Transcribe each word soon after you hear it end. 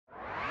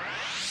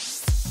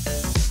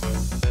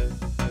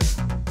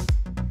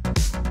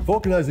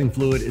Vulcanizing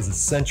fluid is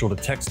essential to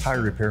Tech's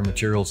tire repair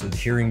materials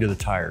adhering to the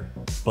tire.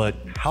 But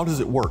how does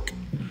it work?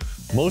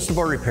 Most of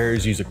our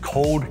repairs use a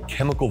cold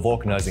chemical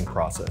vulcanizing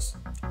process.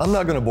 I'm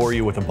not going to bore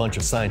you with a bunch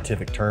of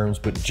scientific terms,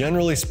 but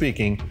generally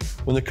speaking,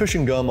 when the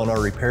cushion gum on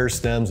our repair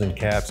stems and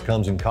caps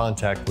comes in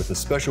contact with a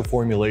special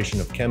formulation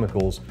of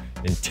chemicals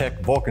in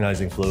Tech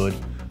vulcanizing fluid,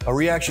 a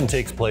reaction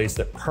takes place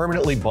that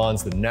permanently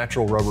bonds the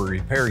natural rubber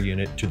repair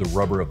unit to the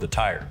rubber of the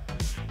tire.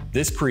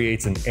 This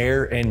creates an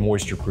air and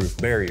moisture-proof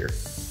barrier.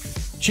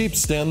 Cheap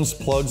stems,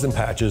 plugs, and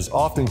patches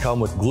often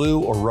come with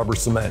glue or rubber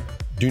cement.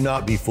 Do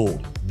not be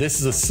fooled. This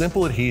is a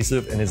simple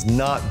adhesive and is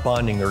not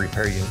bonding the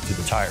repair unit to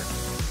the tire.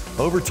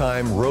 Over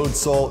time, road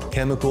salt,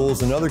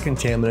 chemicals, and other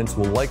contaminants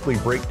will likely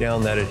break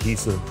down that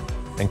adhesive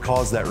and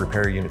cause that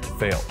repair unit to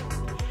fail.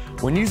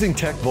 When using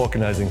Tech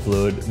vulcanizing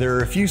fluid, there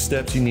are a few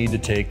steps you need to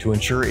take to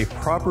ensure a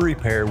proper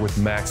repair with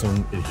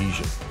maximum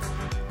adhesion.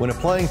 When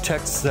applying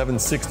Tech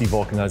 760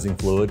 vulcanizing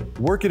fluid,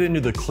 work it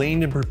into the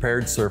cleaned and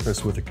prepared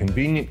surface with a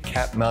convenient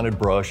cap-mounted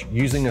brush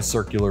using a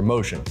circular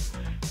motion.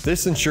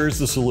 This ensures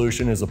the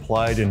solution is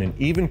applied in an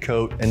even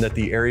coat and that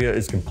the area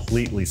is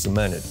completely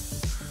cemented.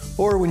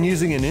 Or when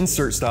using an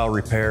insert style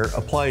repair,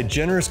 apply a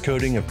generous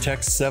coating of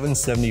Tech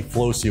 770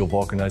 Flow Seal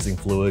vulcanizing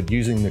fluid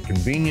using the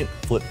convenient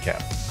flip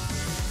cap.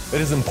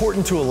 It is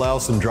important to allow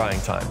some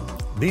drying time.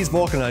 These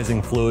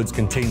vulcanizing fluids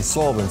contain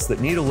solvents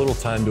that need a little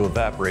time to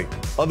evaporate,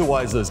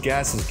 otherwise those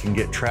gases can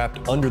get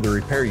trapped under the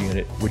repair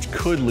unit, which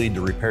could lead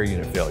to repair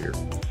unit failure.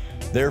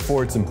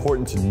 Therefore, it's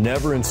important to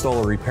never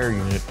install a repair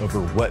unit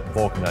over wet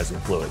vulcanizing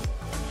fluid.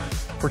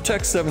 For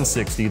Tech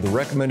 760, the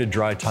recommended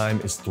dry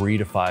time is 3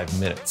 to 5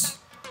 minutes.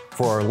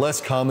 For our less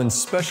common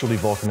specialty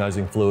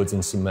vulcanizing fluids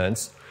and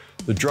cements,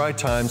 the dry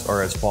times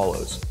are as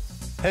follows.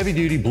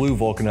 Heavy-duty blue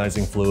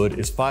vulcanizing fluid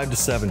is 5 to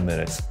 7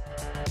 minutes,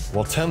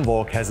 while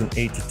Temvulc has an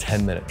 8 to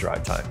 10 minute dry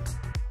time.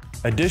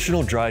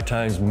 Additional dry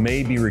times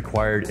may be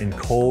required in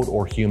cold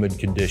or humid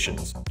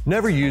conditions.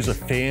 Never use a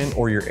fan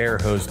or your air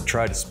hose to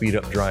try to speed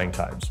up drying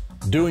times.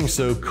 Doing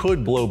so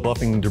could blow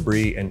buffing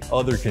debris and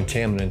other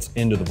contaminants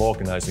into the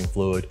vulcanizing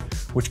fluid,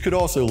 which could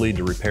also lead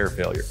to repair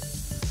failure.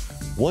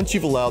 Once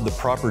you've allowed the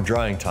proper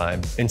drying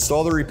time,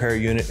 install the repair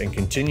unit and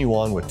continue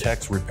on with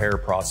Tech's repair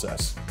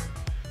process.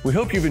 We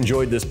hope you've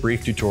enjoyed this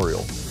brief tutorial.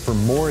 For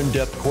more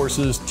in-depth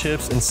courses,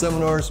 tips, and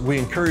seminars, we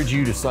encourage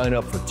you to sign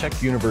up for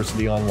Tech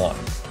University Online.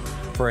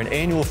 For an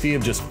annual fee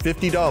of just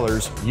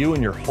 $50, you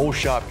and your whole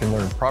shop can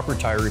learn proper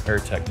tire repair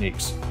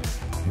techniques.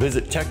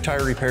 Visit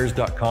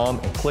techtirerepairs.com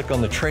and click on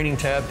the training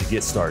tab to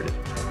get started.